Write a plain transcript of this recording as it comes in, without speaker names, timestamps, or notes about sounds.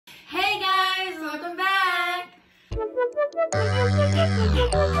welcome back!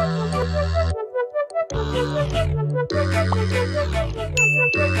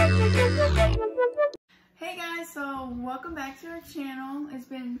 Hey guys, so welcome back to our channel. It's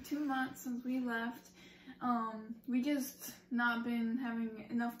been 2 months since we left. We just not been having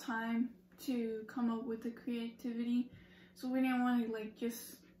enough time to come up with the creativity, so we didn't want to like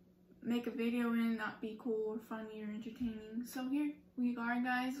just make a video and not be cool or funny or entertaining. So here we are,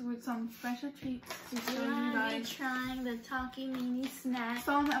 guys, with some special treats to show you guys. Trying the Taki mini snack.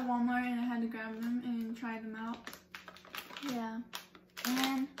 Saw them at Walmart and I had to grab them and try them out. Yeah.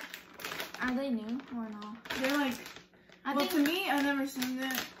 And are they new or not? They're like, to me, I've never seen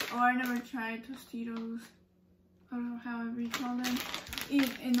them, or I never tried Tostitos, or however you call them,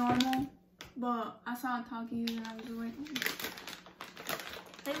 in normal. But I saw Takis and I was like,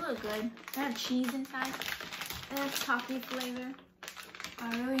 they look good. They have cheese inside. They have Taki flavor.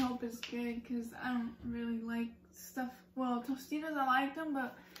 I really hope it's good because I don't really like stuff. Well, Tostitos, I like them,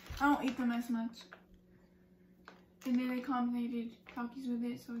 but I don't eat them as much. And then they combinated Takis with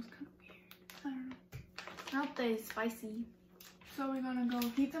it, so it's kind of weird. I don't know. I hope they're spicy. So we're gonna go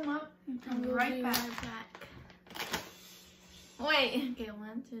heat them up and come right back. Wait. Okay,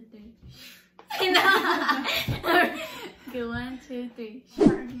 1, 2, 3. No. Okay, 1, 2, 3.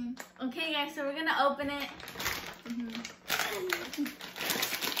 Start again. Okay, guys, so we're gonna open it.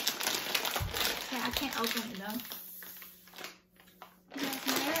 Yeah, I can't open it though.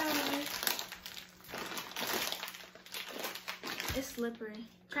 It's slippery.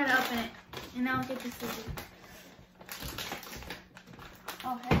 Try to open it, and now I'll get the scissors.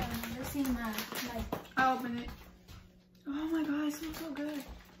 Oh hell no! This seems like. I'll open it. Oh my god, it smells so good.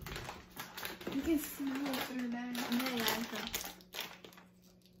 You can smell it through that. Yeah.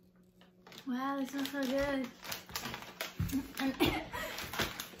 Wow, it smells so good.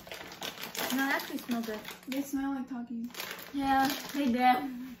 No, they actually smell good. They smell like Takis. Yeah, they do.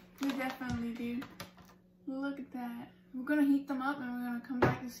 They definitely do. Look at that. We're gonna heat them up and we're gonna come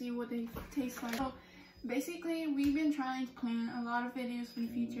back and see what they taste like. So basically, we've been trying to plan a lot of videos for the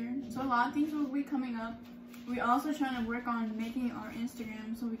future. So a lot of things will be coming up. We're also trying to work on making our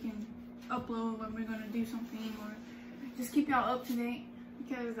Instagram so we can upload when we're gonna do something, or just keep y'all up to date,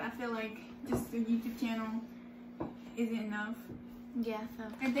 because I feel like just the YouTube channel isn't enough. Yeah, so.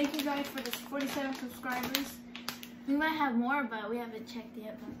 And thank you guys for the 47 subscribers. We might have more, but we haven't checked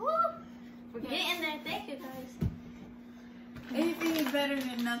yet. But woo! We're getting there. Thank you guys. Anything is better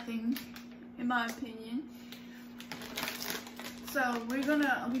than nothing, in my opinion. So we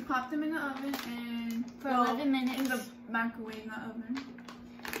pop them in the oven and for 11 minutes. In the microwave, not oven.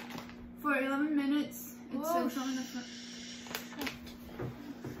 For 11 minutes. It says on the front.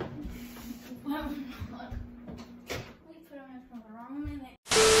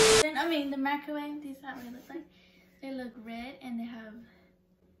 The microwave, these are what they look like. They look red and they have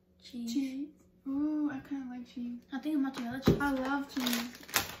cheese. Cheese. Ooh, I kind of like cheese. I think it's mozzarella cheese. I love cheese.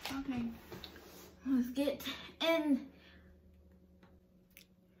 Okay. Let's get in.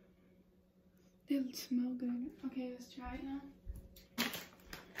 They smell good. Okay, let's try it now.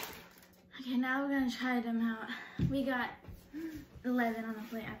 Okay, now we're gonna try them out. We got 11 on the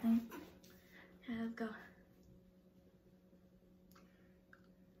plate, I think. Okay, let's go.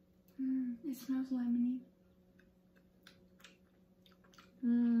 It smells lemony.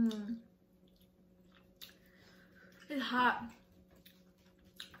 It's hot.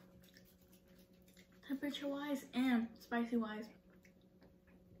 Temperature wise and spicy wise.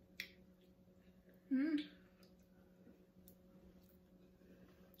 Okay.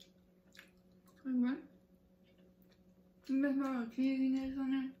 You can smell the cheesiness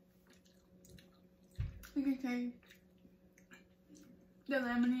on it. You can taste the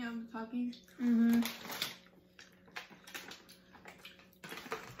lemony of the Takis.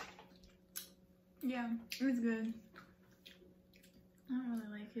 Yeah, it's good. I don't really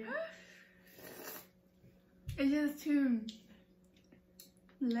like it. It's just too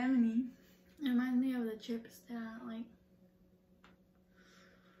lemony. It reminds me of the chips that I don't like.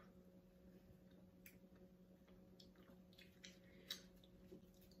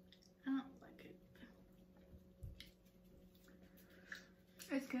 I don't like it.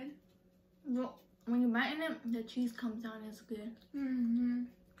 It's good. Well, when you bite in it, the cheese comes down. It's good.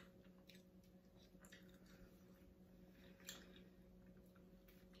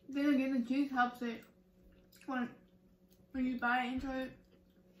 Then again, the cheese helps it. When you bite into it,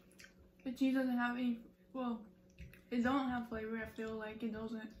 the cheese doesn't have any. Well, it don't have flavor. I feel like it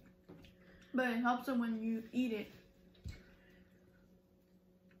doesn't. But it helps it when you eat it.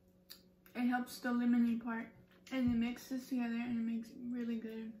 It helps the lemony part, and it mixes together and it makes it really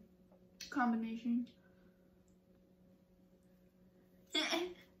good. combination.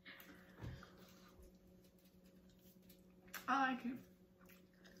 I like it.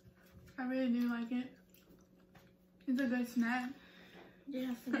 I really do like it. It's a good snack.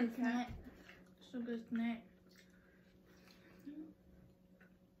 Yeah, it's a good snack. It's a good snack.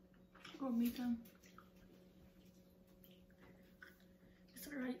 Go meet them. It's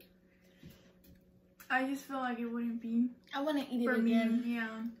alright. I just feel like it wouldn't be I want to eat for it me. again.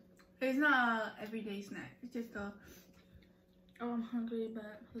 Yeah, it's not a everyday snack. It's just a. Oh, I'm hungry,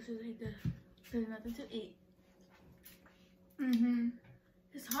 but let's just eat this. There's nothing to eat.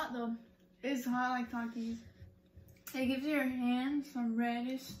 It's hot though. It's hot like Takis. It gives your hand some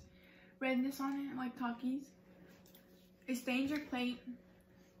redness on it, like Takis. It stains your plate.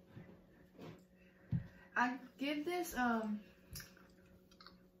 I give this I'm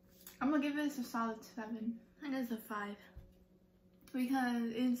gonna give this a solid 7. I think it's a 5.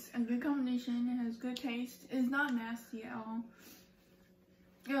 Because it's a good combination. It has good taste. It's not nasty at all.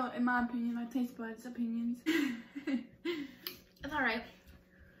 You know, in my opinion, my taste buds opinions. It's alright.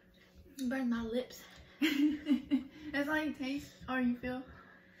 Burn my lips. It's how you taste or you feel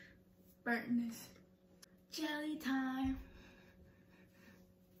burntness. Jelly time.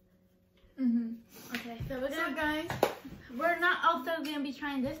 Okay, so Guys, we're not also gonna be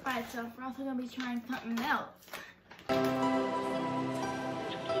trying this by itself. We're also gonna be trying something else.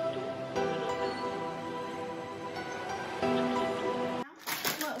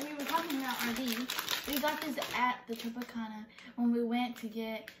 What we were talking about are these. We got this at the Tropicana when we went to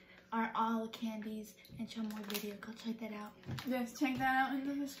get our all candies and show more video. Go check that out. yes, check that out in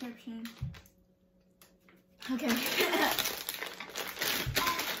the description. Okay.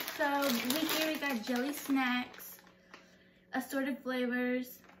 So we got jelly snacks, assorted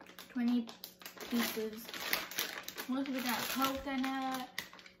flavors, 20 pieces. Look, we got coconut,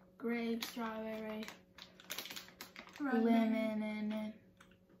 grape, strawberry, lemon, and I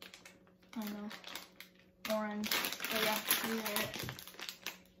don't know, orange. So yeah, we got it.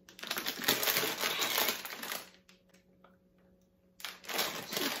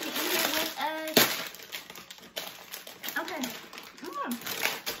 She's eating it with us. Okay.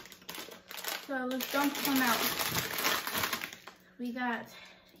 So let's dump some out. We got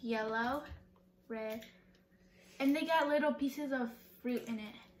yellow, red, and they got little pieces of fruit in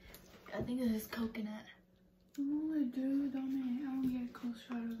it. I think this is coconut. Oh, I do, don't it? I want to get a close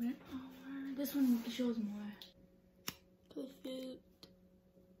shot of it. Oh, this one shows more. The fruit.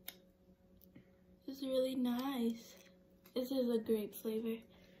 This is really nice. This is a grape flavor.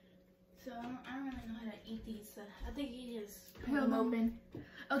 So I don't really know how to eat these. So I think you just put them open.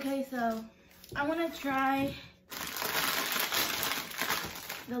 Okay, so I want to try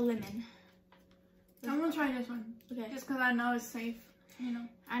the lemon. I'm gonna try this one. Okay. Just because I know it's safe, you know.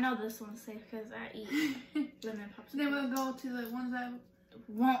 I know this one's safe because I eat lemon popsicles. Then we'll go to the ones that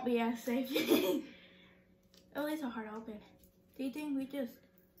won't be as safe. Oh, these are hard to open. Do you think we just...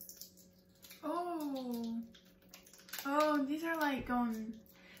 Oh, these are like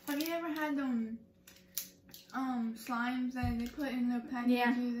have you ever had slimes that they put in the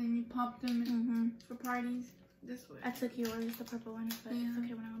packages and you pop them in for parties? This way. I took yours, the purple one, but it's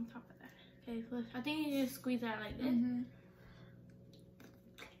okay when I'm on top of that. Okay, so I think you just squeeze that like this.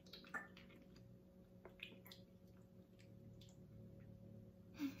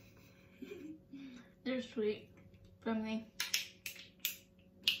 They're sweet from me.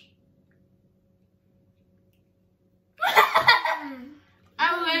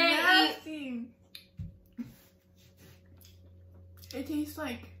 I'm gonna eat. It tastes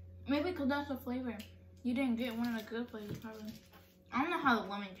like... Maybe because that's the flavor. You didn't get one of the good flavors, probably. I don't know how the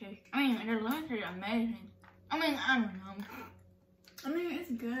lemon tastes. I mean, the lemon tastes amazing. I mean, I don't know. I mean,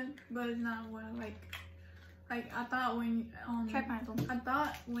 it's good, but it's not what I like. Like, I thought when... Try pineapple. I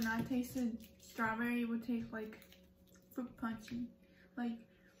thought when I tasted strawberry, it would taste like fruit punchy. Like,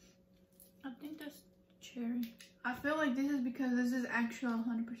 I think that's cherry. I feel like this is because this is actual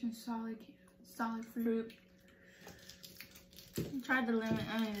 100% solid fruit. Try the lemon,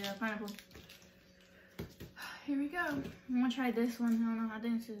 I mean the pineapple. Here we go. I'm gonna try this one. I don't know. I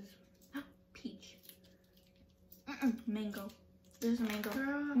think this is peach. Mango. This is mango.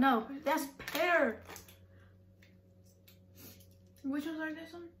 Girl, no, that's pear. Which ones are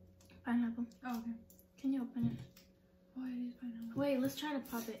this one? Pineapple. Oh, okay. Can you open it? Oh, it is pineapple. Wait, let's try to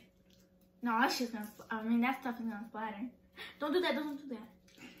pop it. No, that's just gonna. I mean, that stuff is gonna splatter. Don't do that. Don't do that.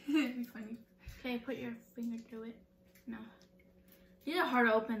 It'd be funny. Okay, put your finger through it. No. These are hard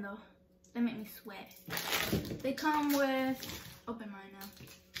to open though. They make me sweat. They come with. Open mine now.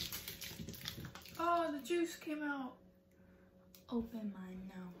 Oh, the juice came out. Open mine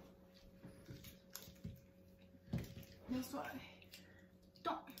now. that's why.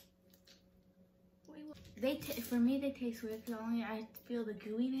 Don't. For me, they taste weird. Cause only I feel the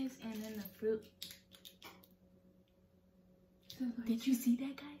gooiness and then the fruit. Did you see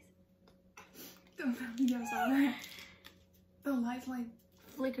that, guys? Don't tell me y'all saw that. The lights like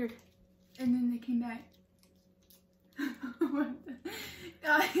flickered, and then they came back. What the?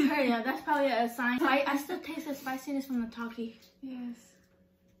 Yeah, that's probably a sign. I still taste the spiciness from the Taki. Yes.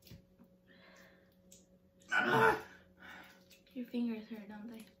 Your fingers hurt, don't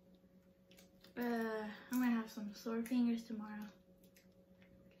they? I'm gonna have some sore fingers tomorrow.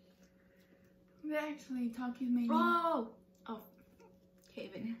 They actually Takis made me. Oh,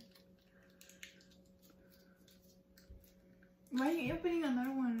 Kevin. Why are you opening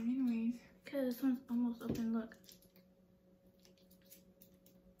another one, anyways? Cause this one's almost open. Look.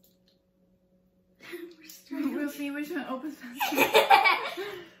 We'll see which one opens faster.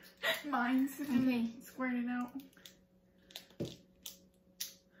 Mine's okay. Squirted out.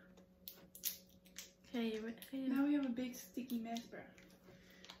 Okay, now we have a big sticky mess, bro.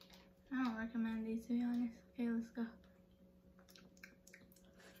 I don't recommend these, to be honest. Okay, let's go.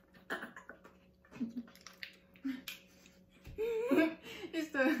 It's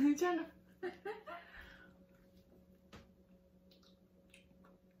the channel.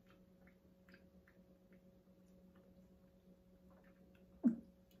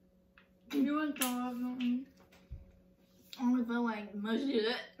 You want to throw up, don't you? I only feel like mushy.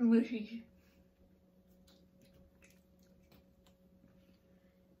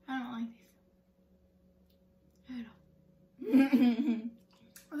 I don't like these at all.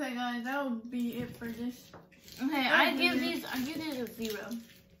 Okay, guys, that will be it for this. Okay, I give these a 0.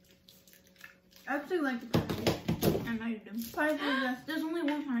 I actually like the pineapple. I know you do. Pineapple. There's only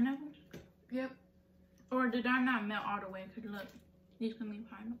one pineapple. Yep. Or did I not melt all the way? Cause look, these can be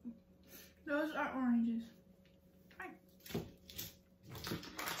pineapple. Those are oranges.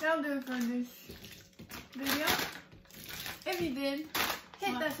 That'll do it for this video. If you did,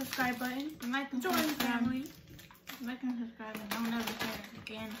 hit that subscribe button. Join the family. Like and subscribe and I'll never share it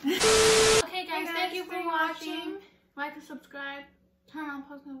again. Okay guys, thank you for watching. Like and subscribe. Turn on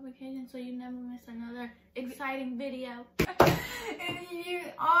post notifications so you never miss another exciting video. And if you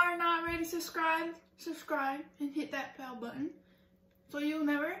are not ready to subscribe and hit that bell button so you'll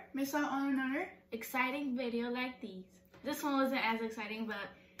never miss out on another exciting video like these. This one wasn't as exciting, but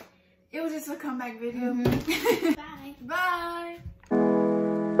it was just a comeback video. Bye. Bye.